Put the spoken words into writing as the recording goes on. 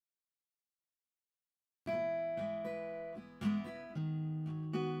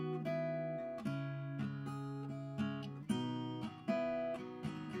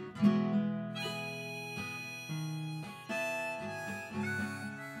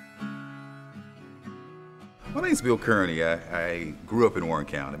My name's Bill Kearney. I grew up in Warren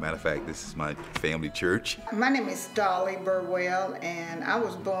County. Matter of fact, this is my family church. My name is Dolly Burwell, and I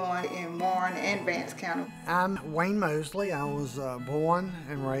was born in Warren and Vance County. I'm Wayne Mosley. I was born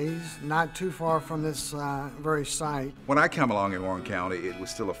and raised not too far from this very site. When I came along in Warren County, it was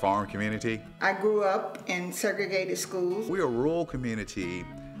still a farm community. I grew up in segregated schools. We're a rural community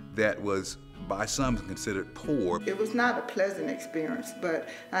that was by some considered poor. It was not a pleasant experience, but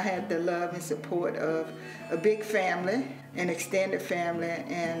I had the love and support of a big family, an extended family,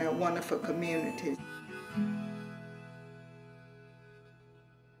 and a wonderful community.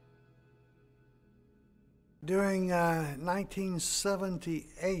 During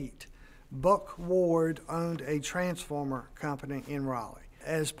 1978, Buck Ward owned a transformer company in Raleigh.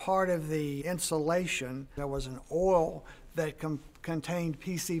 As part of the insulation, there was an oil that contained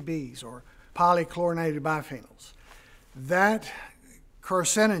PCBs, or polychlorinated biphenyls. That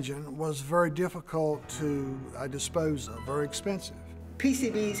carcinogen was very difficult to dispose of, very expensive.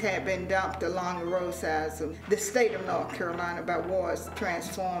 PCBs had been dumped along the roadsides of the state of North Carolina by Ward's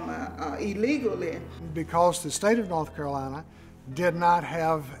transformer illegally. Because the state of North Carolina did not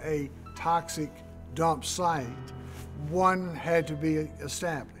have a toxic dump site, one had to be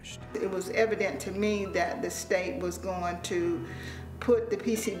established. It was evident to me that the state was going to put the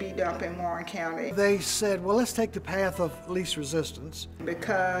PCB dump in Warren County. They said, well, let's take the path of least resistance.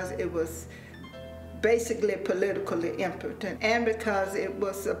 Because it was basically politically impotent, and because it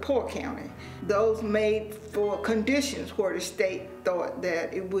was a poor county. Those made for conditions where the state thought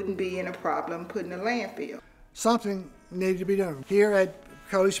that it wouldn't be any problem putting a landfill. Something needed to be done. Here at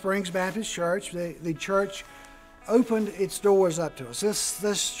Coley Springs Baptist Church, the church opened its doors up to us.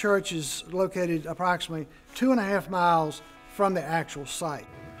 This church is located approximately 2.5 miles from the actual site.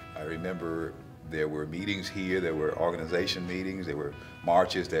 I remember there were meetings here, there were organization meetings, there were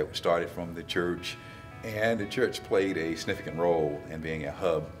marches that started from the church, and the church played a significant role in being a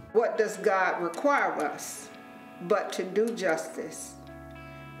hub. What does God require of us but to do justice,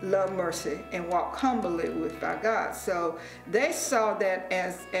 love mercy, and walk humbly with our God? So they saw that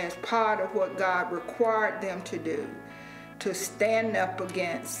as part of what God required them to do, to stand up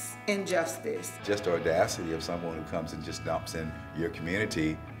against injustice. Just the audacity of someone who comes and just dumps in your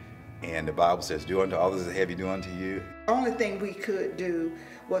community, and the Bible says, do unto others as have you do unto you. The only thing we could do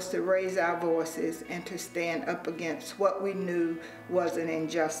was to raise our voices and to stand up against what we knew was an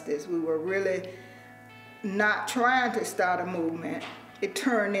injustice. We were really not trying to start a movement. It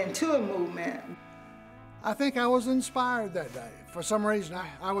turned into a movement. I think I was inspired that day. For some reason,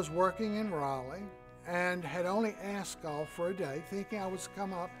 I was working in Raleigh and had only asked off for a day, thinking I was to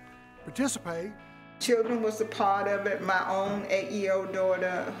come up, participate. Children was a part of it. My own 8-year-old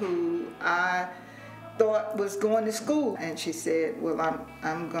daughter, who I thought was going to school, and she said, well,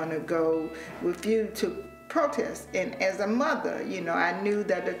 I'm gonna go with you to protest. And as a mother, you know, I knew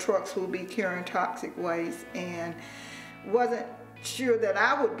that the trucks would be carrying toxic waste and wasn't sure that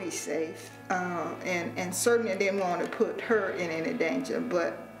I would be safe, and certainly didn't want to put her in any danger,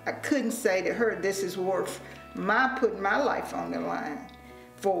 but I couldn't say to her, this is worth my putting my life on the line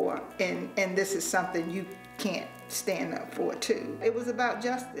for, and this is something you can't stand up for too. It was about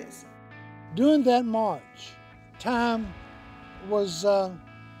justice. During that march, time was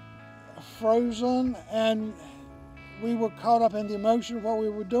frozen, and we were caught up in the emotion of what we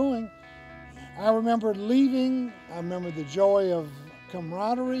were doing. I remember leaving, I remember the joy of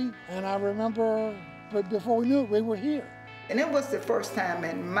camaraderie, and I remember, but before we knew it, we were here. And it was the first time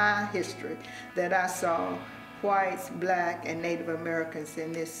in my history that I saw whites, black, and Native Americans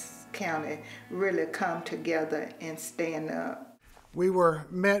in this county really come together and stand up. We were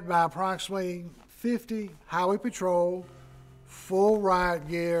met by approximately 50 highway patrol, full riot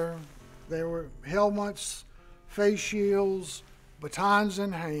gear. There were helmets, face shields, batons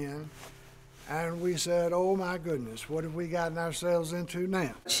in hand. And we said, oh my goodness, what have we gotten ourselves into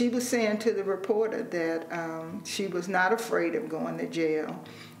now? She was saying to the reporter that she was not afraid of going to jail,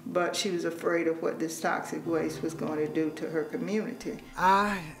 but she was afraid of what this toxic waste was going to do to her community.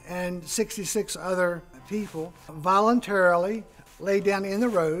 I and 66 other people voluntarily laid down in the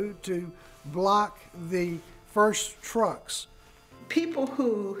road to block the first trucks. People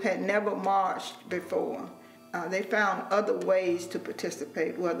who had never marched before, they found other ways to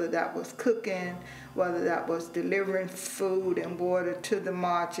participate, whether that was cooking, whether that was delivering food and water to the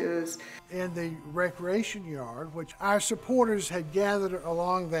marchers. In the recreation yard, which our supporters had gathered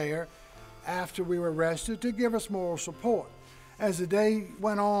along there after we were arrested to give us moral support. As the day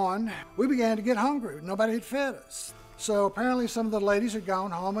went on, we began to get hungry. Nobody had fed us. So apparently some of the ladies had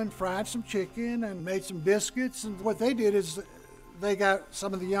gone home and fried some chicken and made some biscuits. And what they did is they got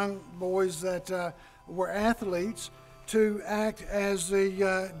some of the young boys that were athletes to act as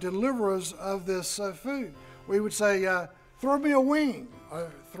the deliverers of this food. We would say, throw me a wing,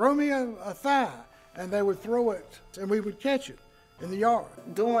 throw me a thigh, and they would throw it, and we would catch it in the yard.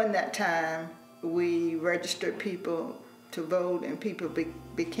 During that time, we registered people to vote, and people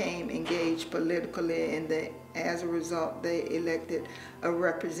became engaged politically, and as a result, they elected a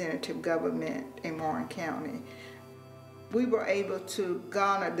representative government in Warren County. We were able to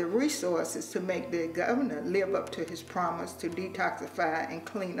garner the resources to make the governor live up to his promise to detoxify and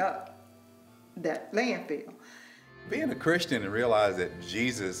clean up that landfill. Being a Christian and realize that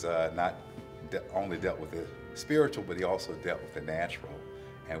Jesus not only dealt with the spiritual, but he also dealt with the natural.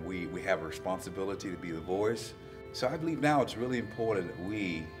 And we have a responsibility to be the voice. So I believe now it's really important that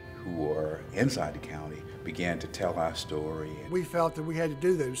we who are inside the county began to tell our story. We felt that we had to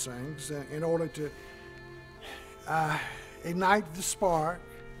do those things in order to ignite the spark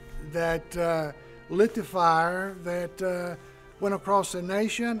that lit the fire that went across the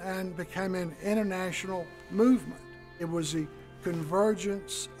nation and became an international movement. It was the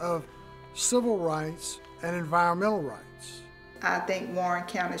convergence of civil rights and environmental rights. I think Warren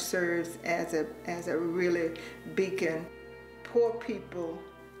County serves as a really beacon. Poor people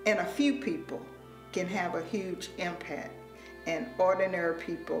and a few people can have a huge impact, and ordinary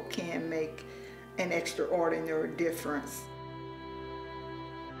people can make an extraordinary difference.